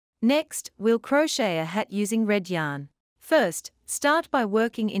Next, we'll crochet a hat using red yarn. First, start by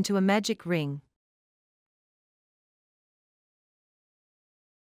working into a magic ring.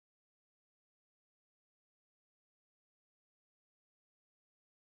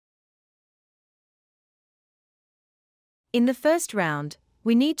 In the first round,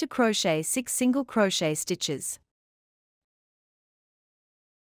 we need to crochet 6 single crochet stitches.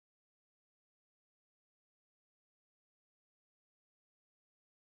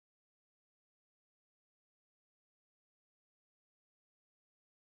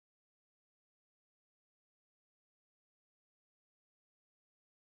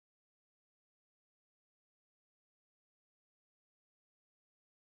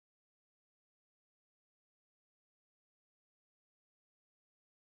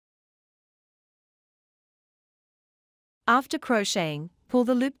 After crocheting, pull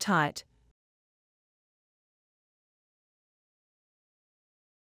the loop tight.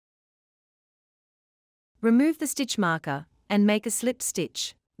 Remove the stitch marker and make a slip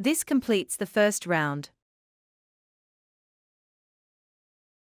stitch. This completes the first round.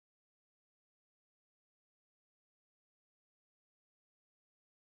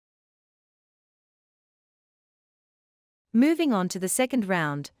 Moving on to the second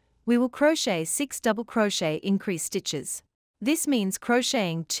round, we will crochet 6 double crochet increase stitches. This means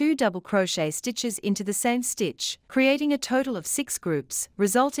crocheting 2 double crochet stitches into the same stitch, creating a total of 6 groups,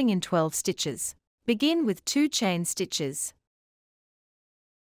 resulting in 12 stitches. Begin with 2 chain stitches.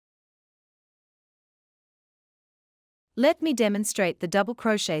 Let me demonstrate the double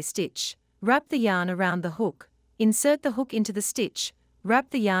crochet stitch. Wrap the yarn around the hook, insert the hook into the stitch, wrap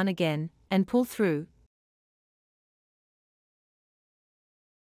the yarn again, and pull through.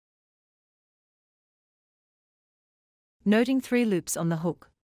 Noting 3 loops on the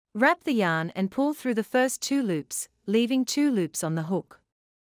hook. Wrap the yarn and pull through the first 2 loops, leaving 2 loops on the hook.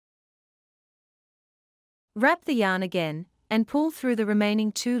 Wrap the yarn again, and pull through the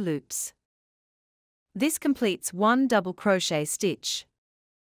remaining 2 loops. This completes 1 double crochet stitch.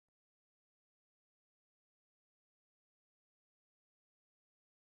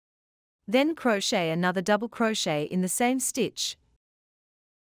 Then crochet another double crochet in the same stitch.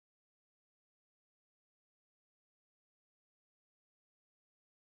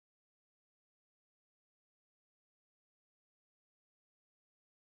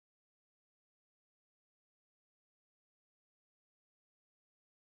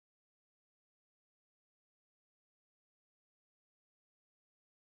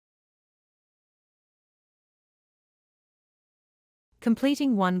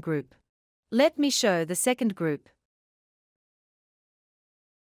 Completing 1 group. Let me show the second group.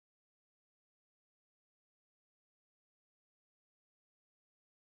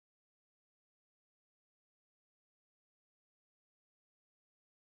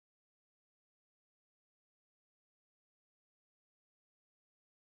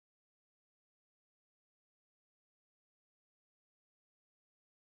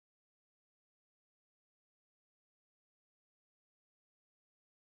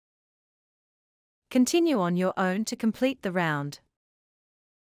 Continue on your own to complete the round.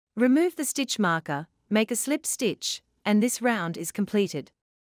 Remove the stitch marker, make a slip stitch, and this round is completed.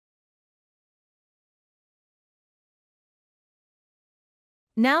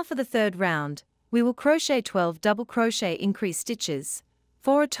 Now for the third round, we will crochet 12 double crochet increase stitches,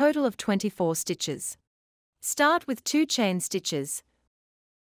 for a total of 24 stitches. Start with 2 chain stitches,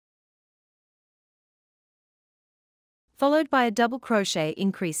 followed by a double crochet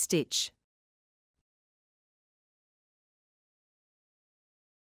increase stitch.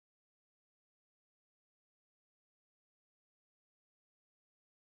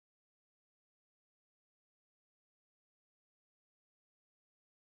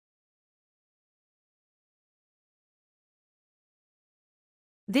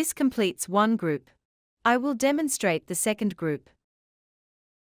 This completes 1 group. I will demonstrate the second group.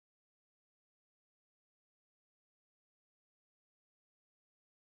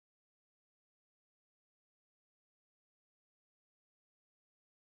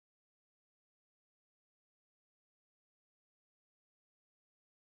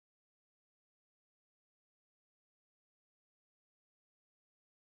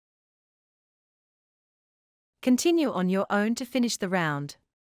 Continue on your own to finish the round.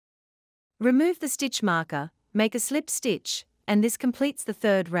 Remove the stitch marker, make a slip stitch, and this completes the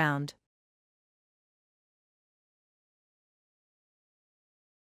third round.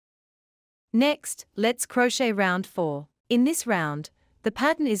 Next, let's crochet round 4. In this round, the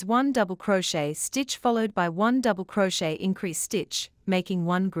pattern is 1 double crochet stitch followed by 1 double crochet increase stitch, making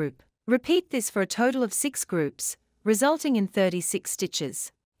 1 group. Repeat this for a total of 6 groups, resulting in 36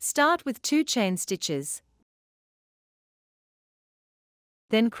 stitches. Start with 2 chain stitches.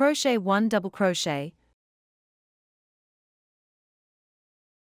 Then crochet 1 double crochet.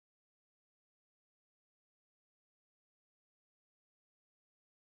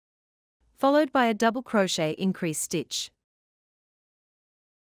 Followed by a double crochet increase stitch.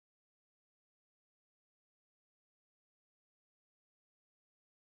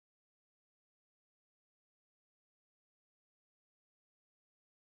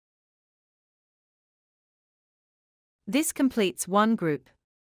 This completes one group.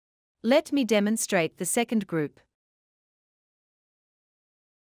 Let me demonstrate the second group.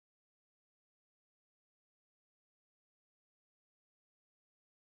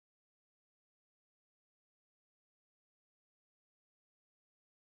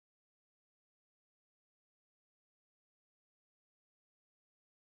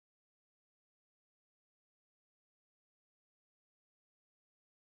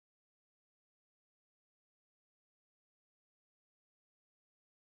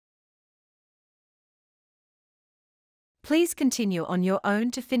 Please continue on your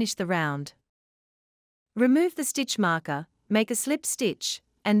own to finish the round. Remove the stitch marker, make a slip stitch,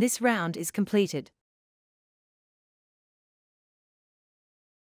 and this round is completed.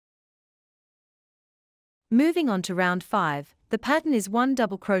 Moving on to round 5, the pattern is 1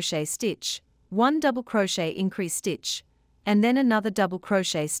 double crochet stitch, 1 double crochet increase stitch, and then another double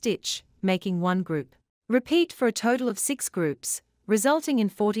crochet stitch, making one group. Repeat for a total of 6 groups, resulting in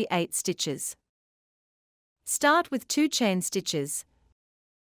 48 stitches. Start with 2 chain stitches.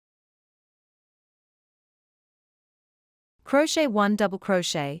 Crochet 1 double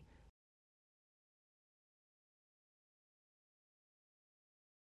crochet.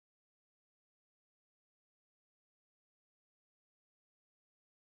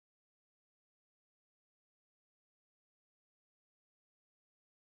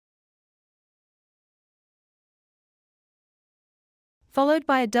 Followed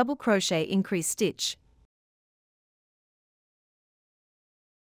by a double crochet increase stitch.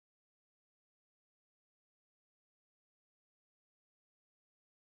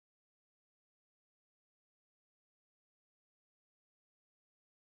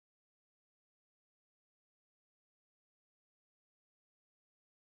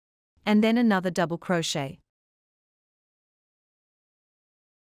 And then another double crochet.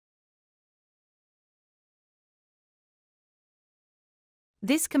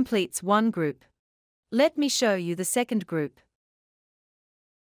 This completes one group. Let me show you the second group.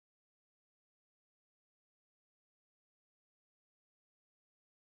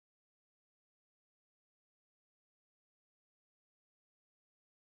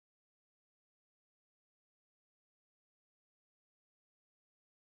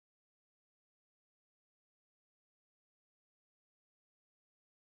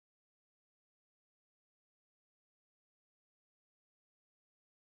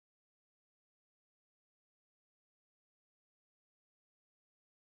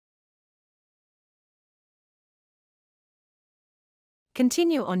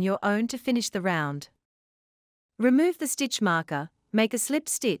 Continue on your own to finish the round. Remove the stitch marker, make a slip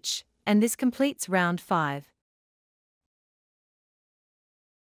stitch, and this completes round 5.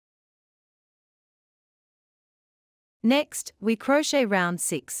 Next, we crochet round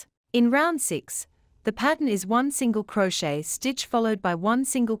 6. In round 6, the pattern is 1 single crochet stitch followed by 1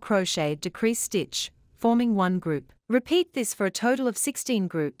 single crochet decrease stitch, forming one group. Repeat this for a total of 16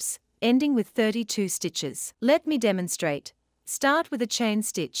 groups, ending with 32 stitches. Let me demonstrate. Start with a chain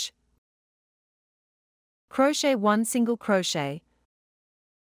stitch. Crochet 1 single crochet.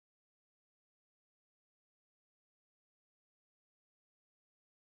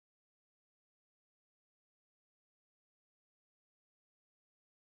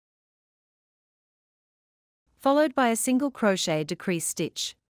 Followed by a single crochet decrease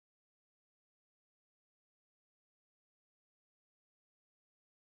stitch.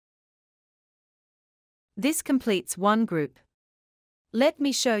 This completes one group. Let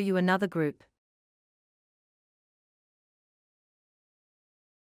me show you another group.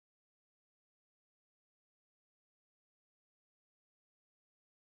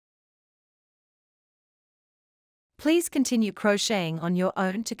 Please continue crocheting on your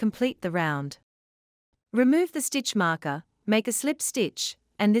own to complete the round. Remove the stitch marker, make a slip stitch,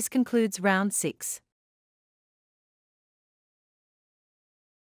 and this concludes round 6.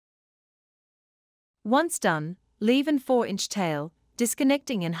 Once done, leave an 4-inch tail,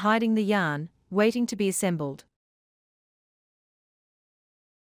 disconnecting and hiding the yarn, waiting to be assembled.